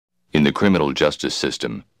In the criminal justice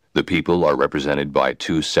system, the people are represented by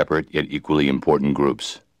two separate yet equally important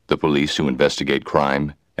groups: the police who investigate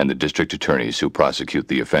crime and the district attorneys who prosecute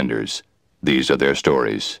the offenders. These are their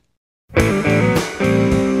stories. There's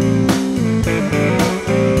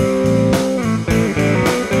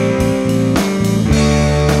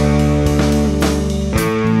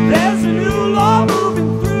a new law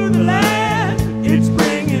moving through the land. It's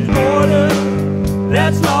bringing order.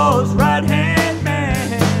 That's law's right-hand man.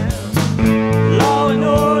 Law and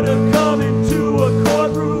order coming to a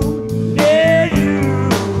courtroom near you.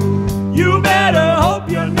 You better hope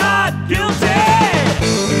you're not guilty.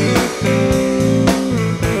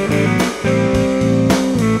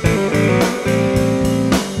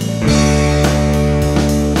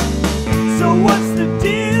 So what's the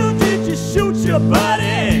deal? Did you shoot your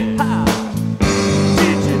buddy? Ha.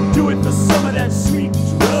 Did you do it for some of that sweet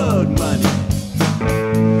drug money?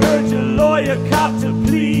 Heard your lawyer copped a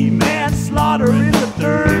plea, manslaughter in the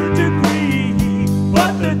third degree.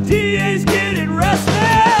 But the DA's getting restless.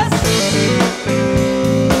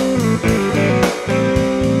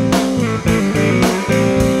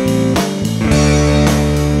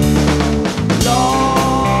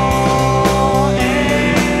 Law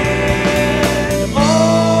and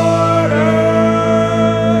order.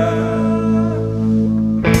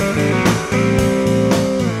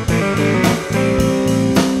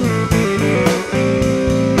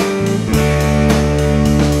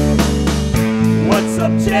 What's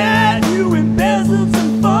up, Chad? You embezzled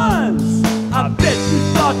some funds. I bet you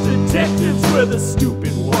thought detectives were the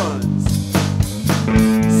stupid ones.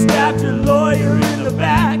 Stabbed your lawyer in the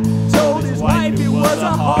back, told his wife it was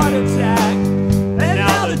a heart attack, and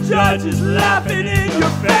now the judge is laughing in your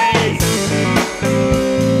face.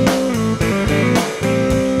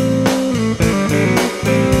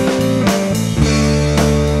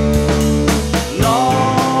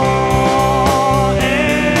 Law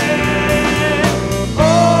and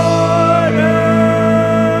order.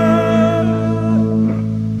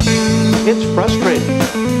 It's frustrating,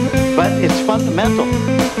 but it's fundamental.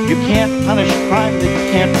 You can't punish crime that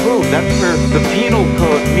you can't prove. That's where the penal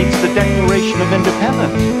code meets the Declaration of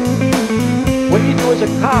Independence. What do you do as a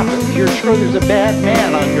cop if you're sure there's a bad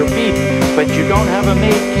man on your beat, but you don't have a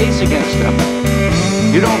made case against him?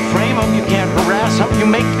 You don't frame him, you can't harass him, you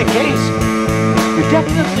make the case. You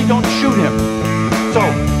definitely don't shoot him. So,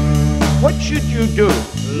 what should you do?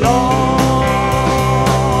 Law